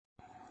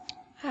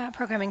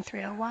Programming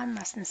 301,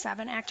 Lesson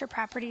 7, Actor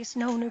Properties.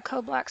 No new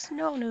code blocks,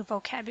 no new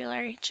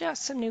vocabulary,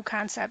 just some new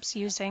concepts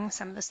using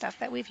some of the stuff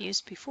that we've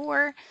used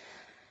before.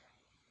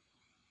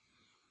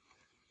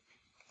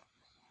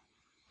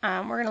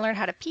 We're going to learn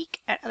how to peek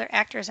at other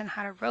actors and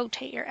how to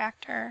rotate your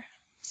actor.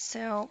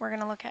 So we're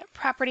going to look at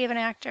property of an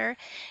actor.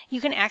 You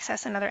can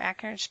access another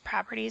actor's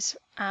properties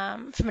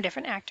from a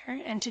different actor.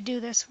 And to do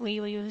this, we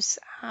will use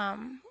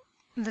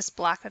this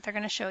block that they're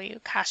going to show you,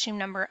 costume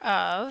number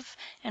of,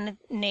 and it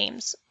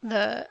names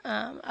the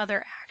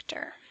other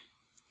actor.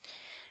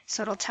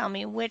 So it'll tell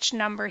me which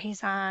number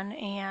he's on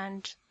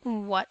and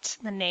what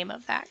the name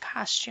of that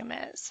costume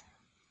is.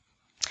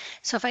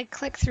 So if I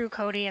click through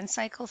Cody and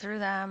cycle through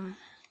them,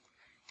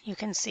 you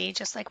can see,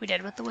 just like we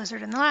did with the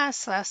wizard in the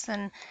last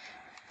lesson,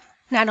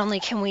 not only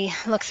can we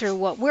look through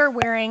what we're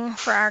wearing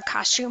for our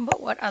costume,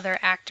 but what other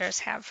actors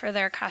have for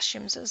their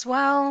costumes as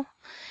well.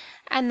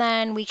 And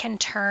then we can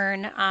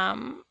turn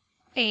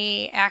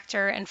a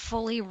actor and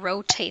fully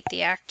rotate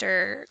the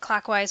actor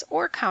clockwise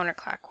or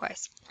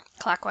counterclockwise.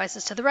 Clockwise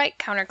is to the right,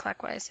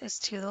 counterclockwise is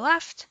to the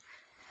left.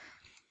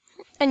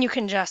 And you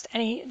can adjust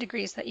any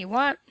degrees that you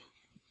want.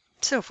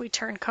 So if we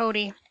turn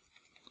Cody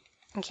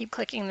and keep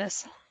clicking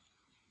this,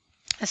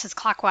 this is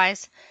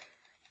clockwise.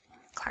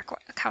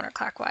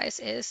 Counterclockwise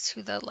is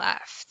to the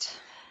left.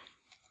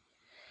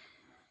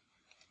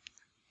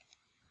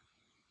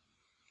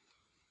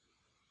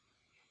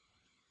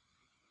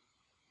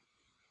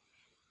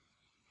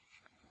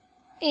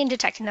 In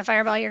detecting the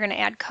fireball, you're going to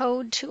add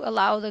code to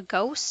allow the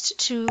ghost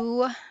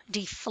to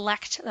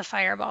deflect the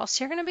fireball.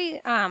 So you're going to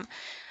be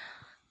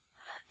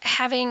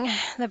having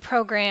the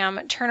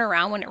program turn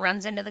around when it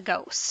runs into the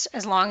ghost,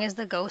 as long as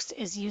the ghost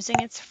is using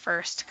its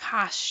first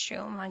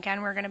costume.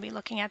 Again, we're going to be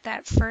looking at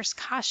that first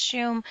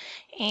costume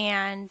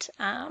and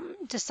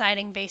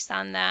deciding based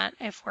on that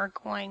if we're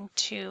going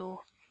to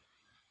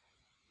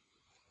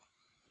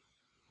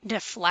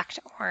deflect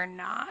or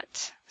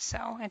not.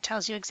 So it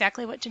tells you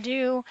exactly what to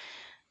do.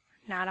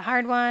 Not a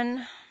hard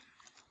one.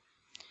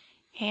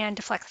 And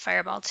deflect the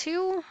fireball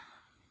too.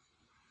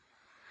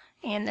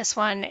 And this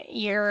one,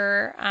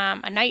 you're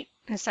a knight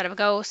instead of a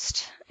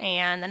ghost,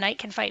 and the knight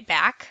can fight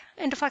back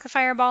and deflect the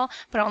fireball,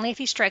 but only if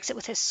he strikes it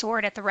with his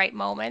sword at the right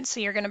moment. So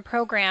you're going to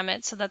program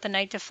it so that the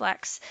knight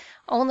deflects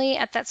only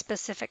at that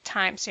specific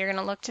time. So you're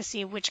going to look to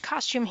see which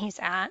costume he's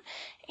at,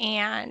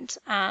 and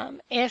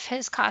if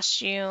his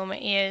costume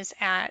is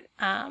at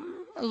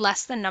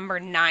less than number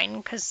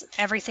 9, because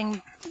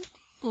everything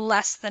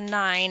less than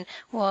 9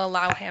 will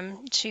allow him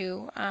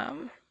to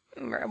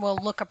will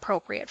look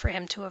appropriate for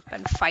him to have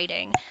been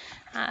fighting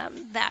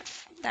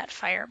that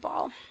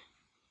fireball.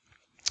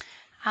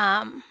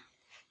 And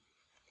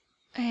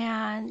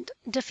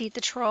defeat the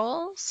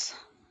trolls.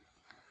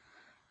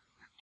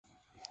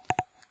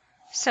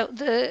 So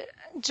the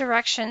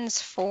directions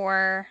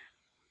for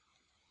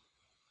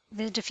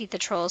the defeat the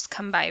trolls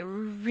come by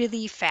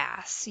really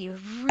fast. You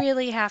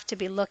really have to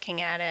be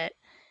looking at it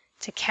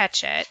to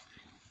catch it.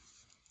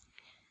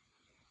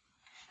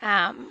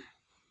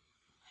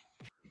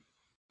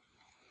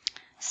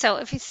 So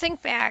if you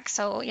think back,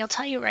 so you'll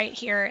tell you right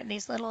here,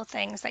 these little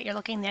things that you're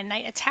looking at.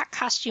 Night attack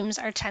costumes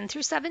are 10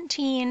 through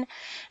 17,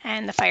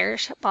 and the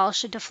fireball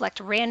should deflect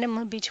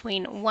randomly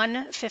between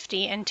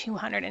 150 and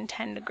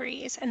 210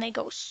 degrees, and they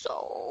go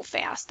so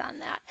fast on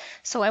that.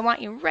 So I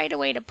want you right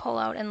away to pull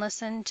out and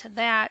listen to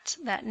that.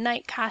 That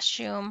night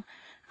costume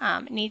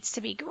needs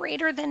to be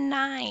greater than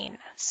 9.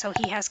 So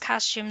he has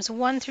costumes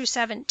 1 through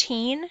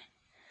 17.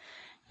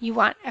 You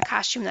want a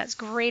costume that's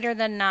greater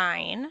than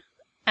 9.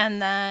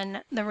 And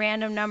then the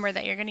random number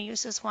that you're going to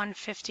use is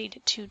 150 to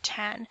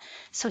 210.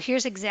 So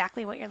here's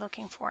exactly what you're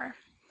looking for.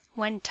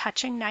 When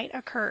touching night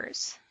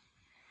occurs,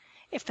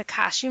 if the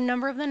costume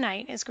number of the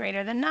night is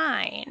greater than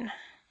 9,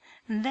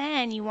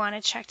 then you want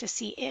to check to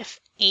see if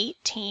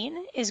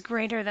 18 is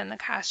greater than the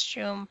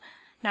costume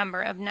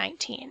number of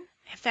 19.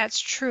 If that's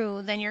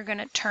true, then you're going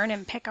to turn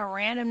and pick a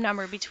random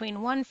number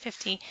between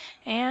 150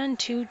 and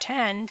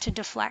 210 to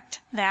deflect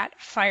that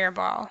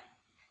fireball.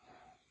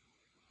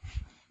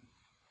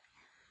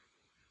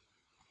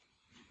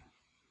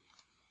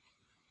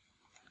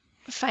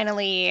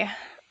 Finally,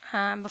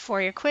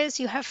 before your quiz,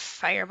 you have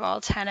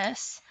fireball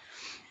tennis.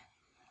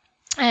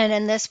 And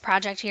in this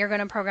project, you're going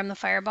to program the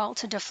fireball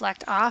to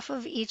deflect off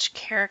of each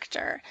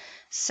character.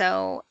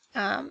 So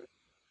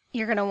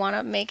you're going to want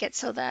to make it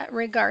so that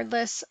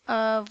regardless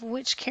of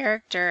which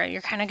character,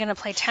 you're kind of going to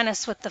play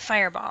tennis with the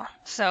fireball.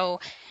 So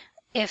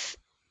if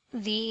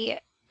the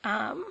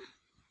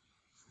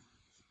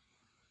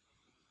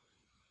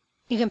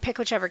you can pick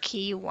whichever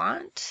key you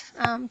want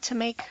to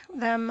make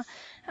them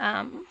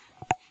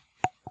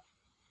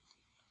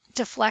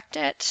deflect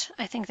it.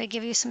 I think they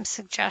give you some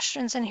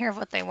suggestions in here of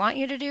what they want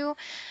you to do.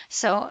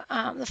 So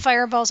the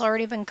fireball's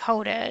already been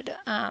coded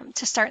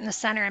to start in the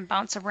center and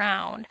bounce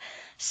around.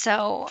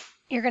 So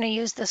you're going to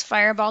use this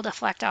fireball to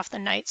deflect off the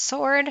knight's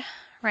sword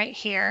right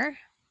here.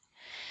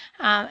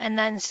 And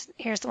then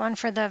here's the one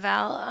for the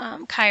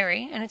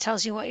Valkyrie, and it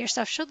tells you what your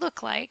stuff should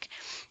look like.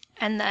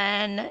 And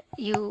then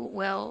you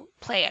will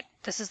play it.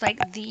 This is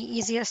like the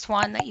easiest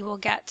one that you will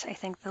get. I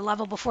think the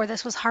level before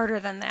this was harder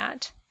than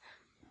that.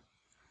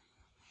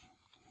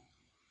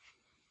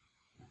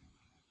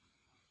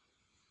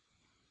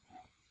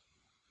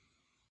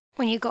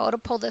 When you go to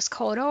pull this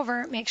code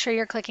over, make sure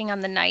you're clicking on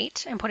the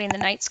knight and putting the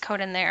knight's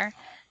code in there,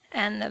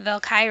 and the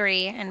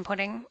Valkyrie and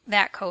putting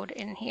that code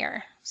in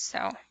here.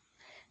 So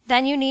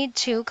then you need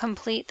to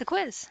complete the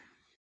quiz.